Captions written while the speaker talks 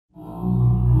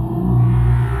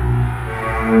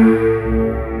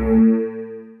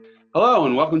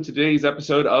and welcome to today's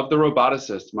episode of The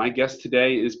Roboticist. My guest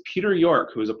today is Peter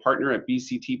York, who is a partner at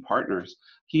BCT Partners.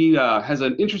 He has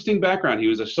an interesting background. He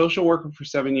was a social worker for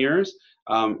 7 years.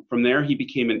 From there, he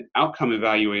became an outcome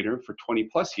evaluator for 20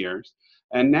 plus years.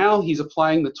 And now he's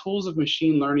applying the tools of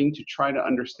machine learning to try to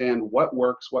understand what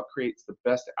works, what creates the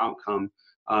best outcome,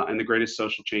 and the greatest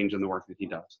social change in the work that he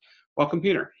does. Welcome,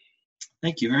 Peter.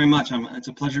 Thank you very much. It's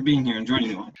a pleasure being here and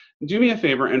joining you all. Do me a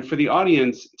favor, and for the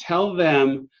audience, tell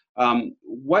them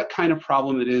what kind of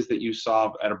problem it is that you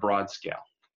solve at a broad scale.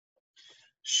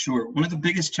 Sure. One of the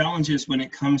biggest challenges when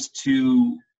it comes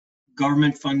to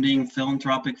government funding,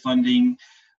 philanthropic funding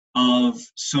of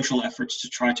social efforts to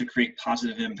try to create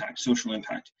positive impact, social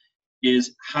impact,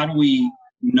 is how do we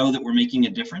know that we're making a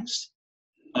difference?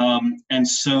 And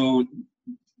so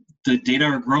the data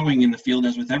are growing in the field,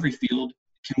 as with every field.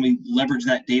 Can we leverage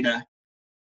that data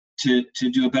to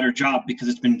do a better job? Because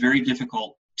it's been very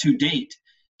difficult to date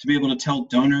to be able to tell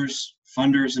donors,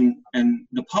 funders, and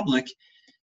the public,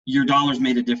 your dollars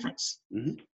made a difference.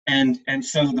 Mm-hmm. And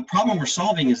so the problem we're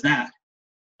solving is that.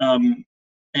 And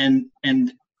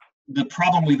the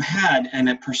problem we've had, and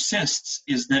it persists,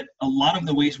 is that a lot of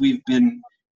the ways we've been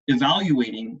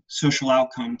evaluating social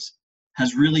outcomes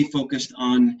has really focused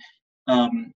on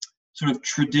sort of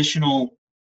traditional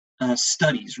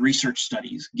studies, research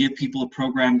studies. Give people a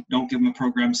program, don't give them a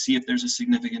program, see if there's a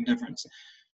significant difference.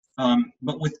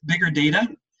 But with bigger data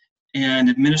and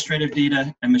administrative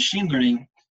data and machine learning,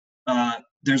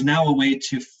 there's now a way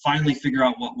to finally figure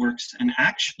out what works and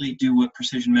actually do what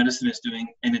precision medicine is doing,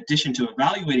 in addition to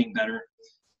evaluating better,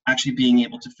 actually being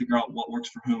able to figure out what works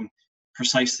for whom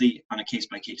precisely on a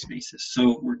case-by-case basis.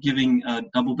 So we're giving a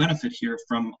double benefit here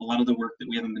from a lot of the work that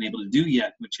we haven't been able to do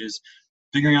yet, which is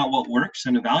figuring out what works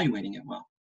and evaluating it well.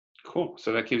 Cool.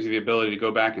 So that gives you the ability to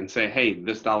go back and say, hey,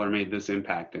 this dollar made this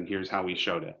impact, and here's how we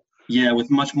showed it. Yeah, with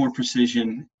much more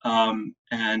precision and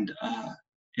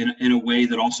in a way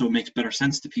that also makes better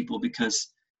sense to people, because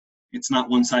it's not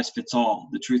one size fits all.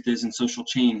 The truth is, in social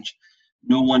change,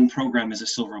 no one program is a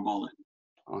silver bullet.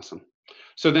 Awesome.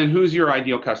 So then who's your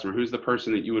ideal customer? Who's the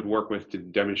person that you would work with to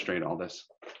demonstrate all this?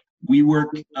 We work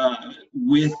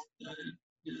with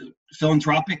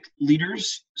philanthropic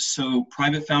leaders, so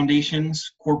private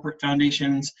foundations, corporate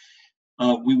foundations.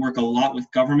 We work a lot with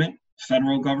government,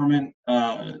 federal government,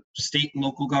 state and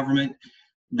local government,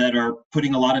 that are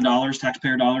putting a lot of dollars,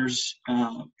 taxpayer dollars,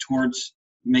 towards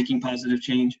making positive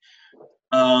change,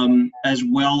 as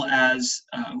well as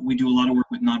we do a lot of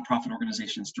work with nonprofit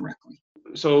organizations directly.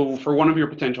 So for one of your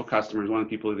potential customers, one of the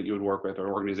people that you would work with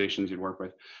or organizations you'd work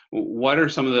with, what are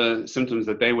some of the symptoms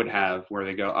that they would have where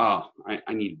they go, oh,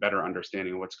 I need better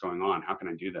understanding of what's going on. How can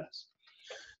I do this?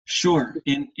 Sure.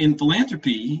 In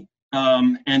philanthropy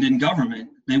and in government,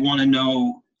 they want to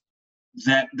know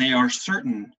that they are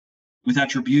certain with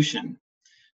attribution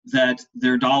that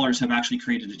their dollars have actually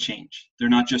created a change. They're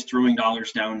not just throwing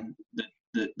dollars down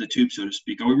the tube, so to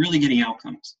speak. Are we really getting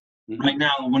outcomes? Mm-hmm. Right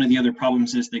now, one of the other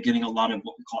problems is they're getting a lot of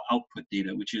what we call output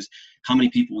data, which is how many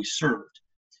people we served.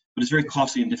 But it's very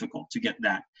costly and difficult to get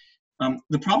that.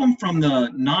 The problem from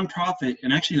the nonprofit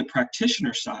and actually the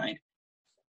practitioner side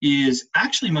is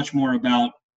actually much more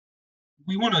about,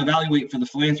 we want to evaluate for the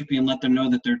philanthropy and let them know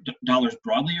that their dollars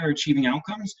broadly are achieving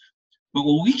outcomes. But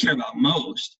what we care about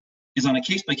most is, on a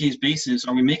case-by-case basis,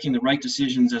 are we making the right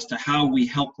decisions as to how we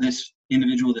help this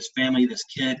individual, this family, this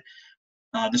kid,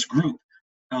 this group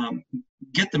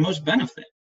get the most benefit?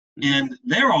 And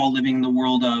they're all living in the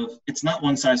world of, it's not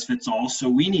one size fits all, so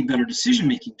we need better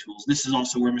decision-making tools. This is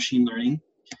also where machine learning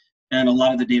and a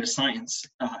lot of the data science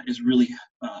is really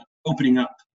opening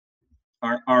up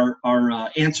our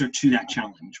answer to that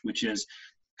challenge, which is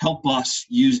help us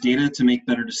use data to make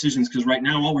better decisions. Because right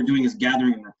now, all we're doing is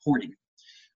gathering and reporting.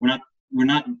 We're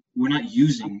not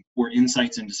using for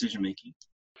insights and decision making.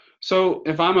 So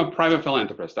if I'm a private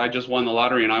philanthropist, I just won the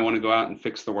lottery and I want to go out and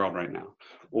fix the world right now.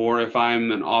 Or if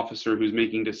I'm an officer who's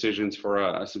making decisions for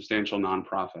a substantial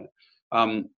nonprofit,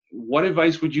 what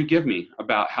advice would you give me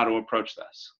about how to approach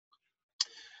this?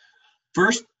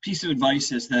 First piece of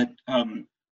advice is that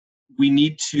we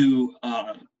need to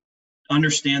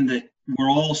understand that we're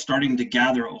all starting to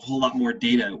gather a whole lot more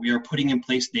data. We are putting in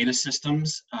place data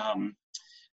systems,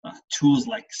 tools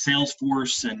like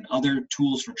Salesforce and other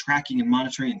tools for tracking and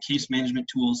monitoring and case management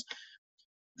tools.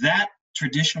 That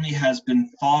traditionally has been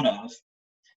thought of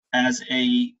as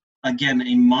a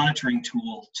monitoring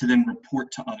tool to then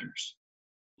report to others.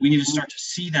 We need to start to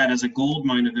see that as a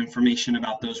goldmine of information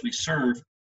about those we serve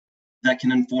that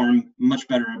can inform much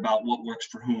better about what works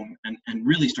for whom and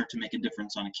really start to make a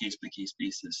difference on a case-by-case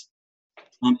basis.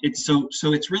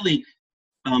 It's really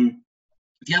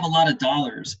if you have a lot of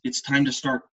dollars, it's time to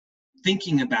start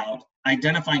thinking about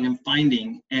identifying and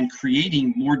finding and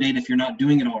creating more data if you're not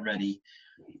doing it already.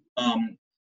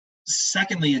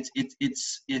 Secondly,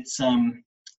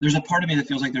 there's a part of me that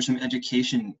feels like there's some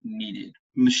education needed.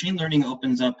 Machine learning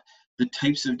opens up the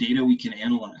types of data we can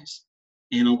analyze.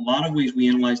 In a lot of ways, we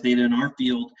analyze data in our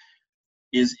field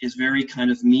is very kind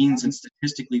of means and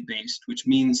statistically based, which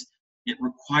means it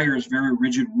requires very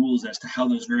rigid rules as to how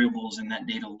those variables in that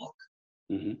data look.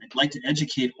 Mm-hmm. I'd like to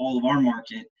educate all of our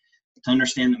market to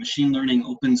understand that machine learning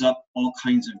opens up all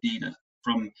kinds of data,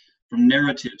 from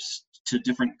narratives to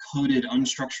different coded,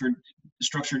 structured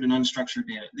and unstructured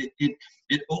data.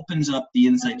 It opens up the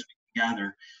insights we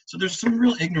gather. So there's some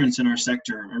real ignorance in our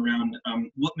sector around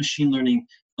what machine learning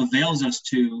avails us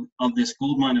to of this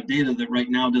goldmine of data that right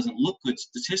now doesn't look good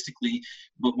statistically,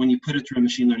 but when you put it through a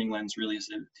machine learning lens, really is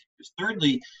advantageous.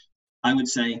 Thirdly, I would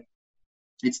say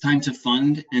it's time to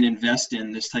fund and invest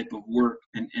in this type of work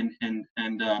and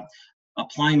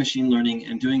applying machine learning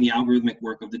and doing the algorithmic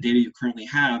work of the data you currently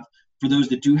have for those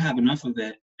that do have enough of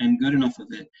it and good enough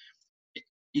of it,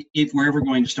 if we're ever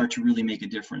going to start to really make a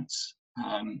difference.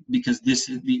 Because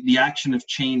the action of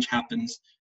change happens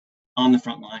on the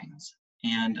front lines.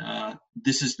 And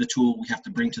this is the tool we have to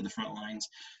bring to the front lines.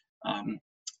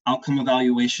 Outcome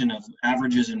evaluation of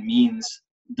averages and means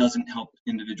doesn't help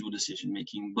individual decision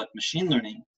making, but machine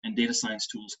learning and data science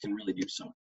tools can really do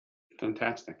so.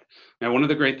 Fantastic. Now, one of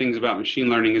the great things about machine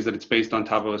learning is that it's based on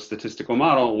top of a statistical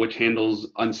model, which handles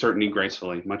uncertainty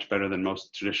gracefully, much better than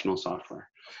most traditional software.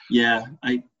 Yeah,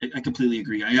 I completely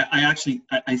agree. I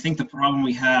think the problem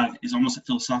we have is almost a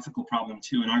philosophical problem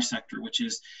too in our sector, which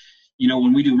is,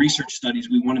 when we do research studies,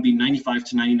 we want to be 95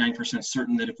 to 99%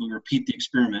 certain that if we repeat the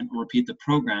experiment or repeat the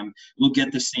program, we'll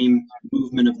get the same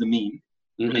movement of the mean.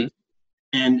 Mm-hmm. Right?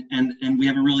 And we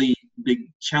have a really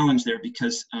big challenge there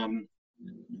because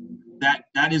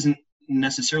that isn't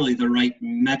necessarily the right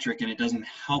metric, and it doesn't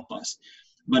help us.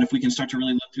 But if we can start to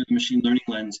really look through the machine learning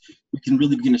lens, we can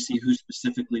really begin to see who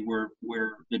specifically we're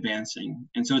advancing.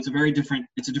 And so it's a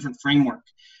different framework.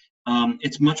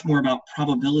 It's much more about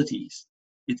probabilities.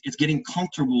 It's getting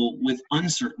comfortable with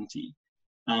uncertainty.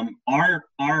 Our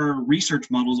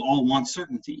research models all want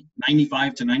certainty,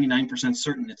 95 to 99%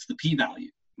 certain. It's the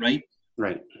p-value, right?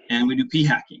 Right. And we do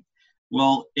p-hacking.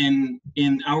 Well, in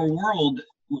our world,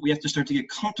 what we have to start to get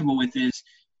comfortable with is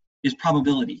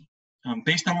probability.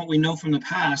 Based on what we know from the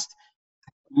past,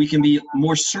 we can be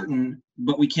more certain,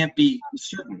 but we can't be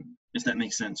certain, if that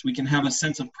makes sense. We can have a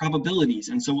sense of probabilities,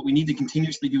 and so what we need to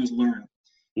continuously do is learn.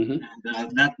 Mm-hmm.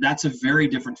 And that's a very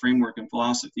different framework and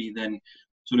philosophy than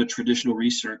sort of traditional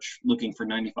research looking for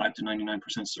 95 to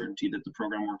 99% certainty that the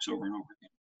program works over and over again.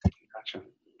 Gotcha.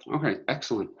 Okay,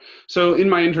 excellent. So in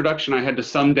my introduction, I had to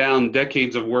sum down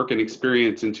decades of work and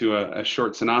experience into a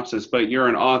short synopsis, but you're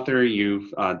an author, you've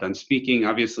done speaking,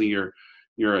 obviously you're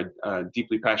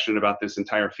deeply passionate about this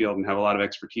entire field and have a lot of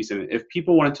expertise in it. If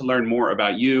people wanted to learn more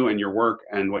about you and your work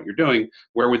and what you're doing,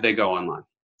 where would they go online?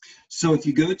 So if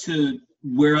you go to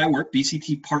where I work,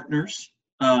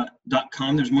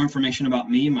 bctpartners.com, there's more information about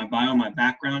me, my bio, my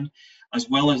background, as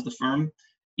well as the firm.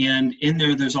 And in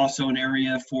there's also an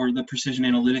area for the precision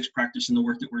analytics practice and the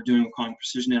work that we're doing. We're calling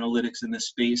precision analytics in this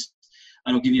space.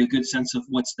 It'll give you a good sense of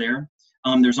what's there.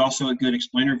 There's also a good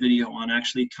explainer video on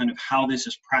actually kind of how this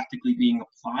is practically being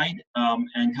applied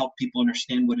and help people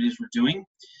understand what it is we're doing.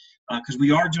 Because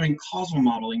we are doing causal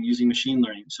modeling using machine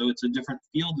learning. So it's a different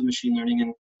field of machine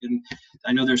learning. And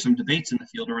I know there's some debates in the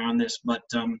field around this, but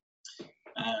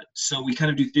so we kind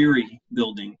of do theory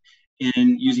building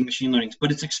in using machine learning,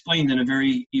 but it's explained in a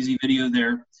very easy video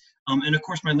there. And of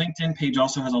course, my LinkedIn page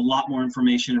also has a lot more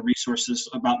information and resources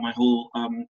about my whole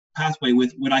pathway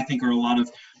with what I think are a lot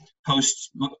of posts,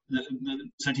 the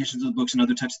citations of the books and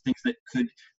other types of things that could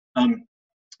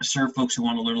serve folks who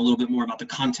want to learn a little bit more about the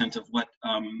content of what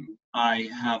I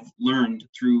have learned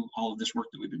through all of this work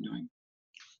that we've been doing.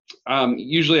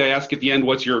 Usually I ask at the end,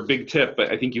 what's your big tip? But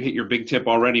I think you hit your big tip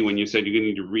already when you said you're going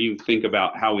to need to rethink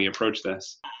about how we approach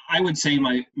this. I would say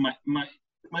my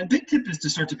big tip is to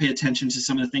start to pay attention to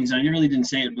some of the things. I really didn't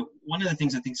say it, but one of the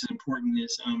things I think is important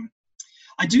is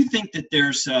I do think that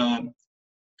there's a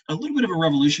little bit of a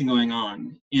revolution going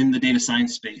on in the data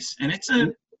science space, and it's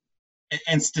and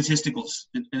statisticals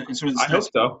and sort of the I hope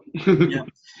so. Yeah,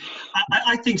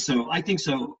 I think so.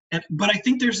 But I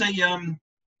think there's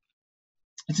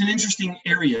it's an interesting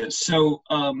area. So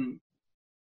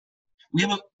we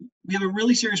have a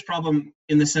really serious problem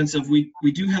in the sense of we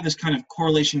do have this kind of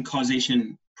correlation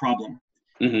causation problem.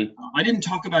 Mm-hmm. I didn't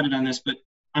talk about it on this, but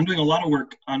I'm doing a lot of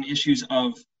work on issues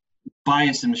of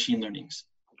bias in machine learnings.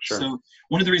 Sure. So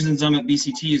one of the reasons I'm at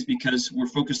BCT is because we're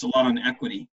focused a lot on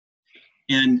equity.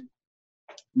 And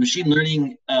machine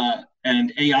learning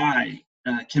and AI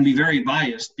can be very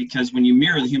biased, because when you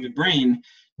mirror the human brain,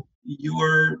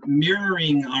 you're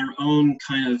mirroring our own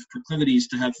kind of proclivities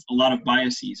to have a lot of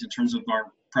biases in terms of our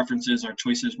preferences, our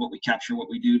choices, what we capture, what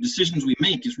we do. Decisions we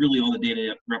make is really all the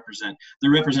data represent. They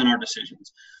represent our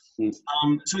decisions.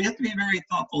 So we have to be very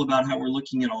thoughtful about how we're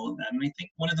looking at all of that. And I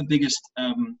think one of the biggest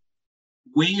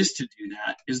ways to do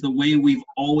that is the way we've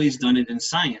always done it in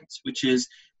science, which is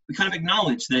we kind of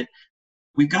acknowledge that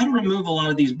we've got to remove a lot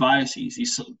of these biases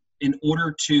in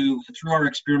order to, through our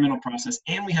experimental process,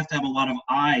 and we have to have a lot of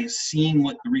eyes seeing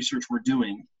what the research we're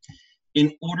doing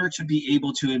in order to be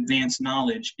able to advance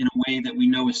knowledge in a way that we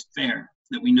know is fair,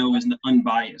 that we know is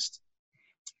unbiased.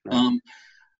 Right.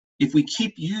 If we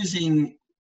keep using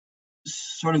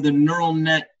sort of the neural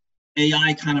net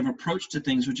AI kind of approach to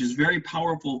things, which is very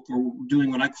powerful for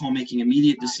doing what I call making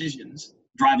immediate decisions,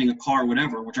 driving a car,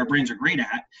 whatever, which our brains are great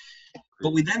at,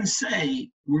 but we then say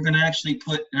we're going to actually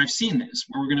put, and I've seen this,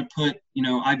 where we're going to put,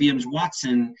 IBM's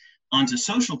Watson onto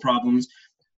social problems.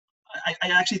 I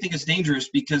actually think it's dangerous,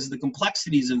 because the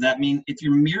complexities of that mean if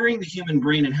you're mirroring the human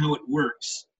brain and how it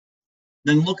works,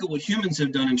 then look at what humans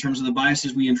have done in terms of the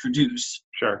biases we introduce.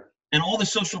 Sure. And all the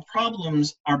social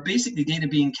problems are basically data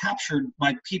being captured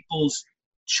by people's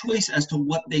choice as to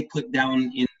what they put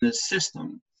down in the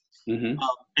system. Mm-hmm.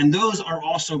 And those are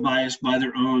also biased by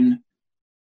their own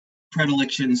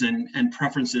predilections and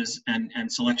preferences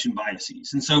and selection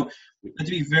biases. And so we have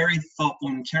to be very thoughtful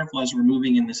and careful as we're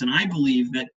moving in this. And I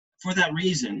believe that for that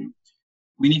reason,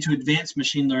 we need to advance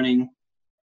machine learning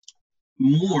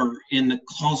more in the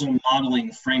causal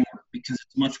modeling framework, because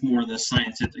it's much more the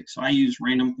scientific. So I use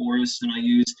random forests, and I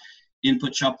use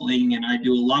input shuffling, and I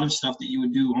do a lot of stuff that you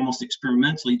would do almost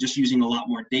experimentally, just using a lot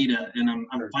more data. And I'm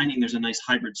finding there's a nice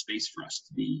hybrid space for us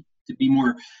to be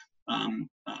more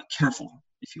careful,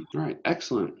 if you will. All right,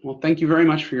 excellent. Well, thank you very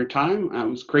much for your time. It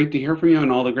was great to hear from you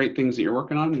and all the great things that you're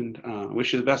working on, and I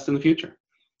wish you the best in the future.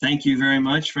 Thank you very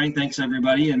much, Frank. Thanks,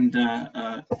 everybody. And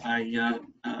I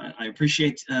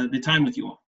appreciate the time with you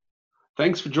all.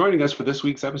 Thanks for joining us for this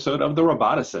week's episode of The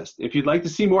Roboticist. If you'd like to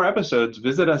see more episodes,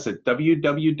 visit us at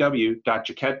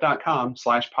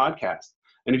www.jaquette.com/podcast.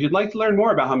 And if you'd like to learn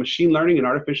more about how machine learning and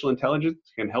artificial intelligence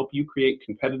can help you create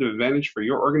competitive advantage for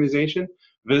your organization,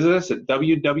 visit us at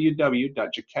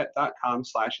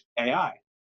www.jaquette.com/AI.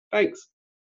 Thanks.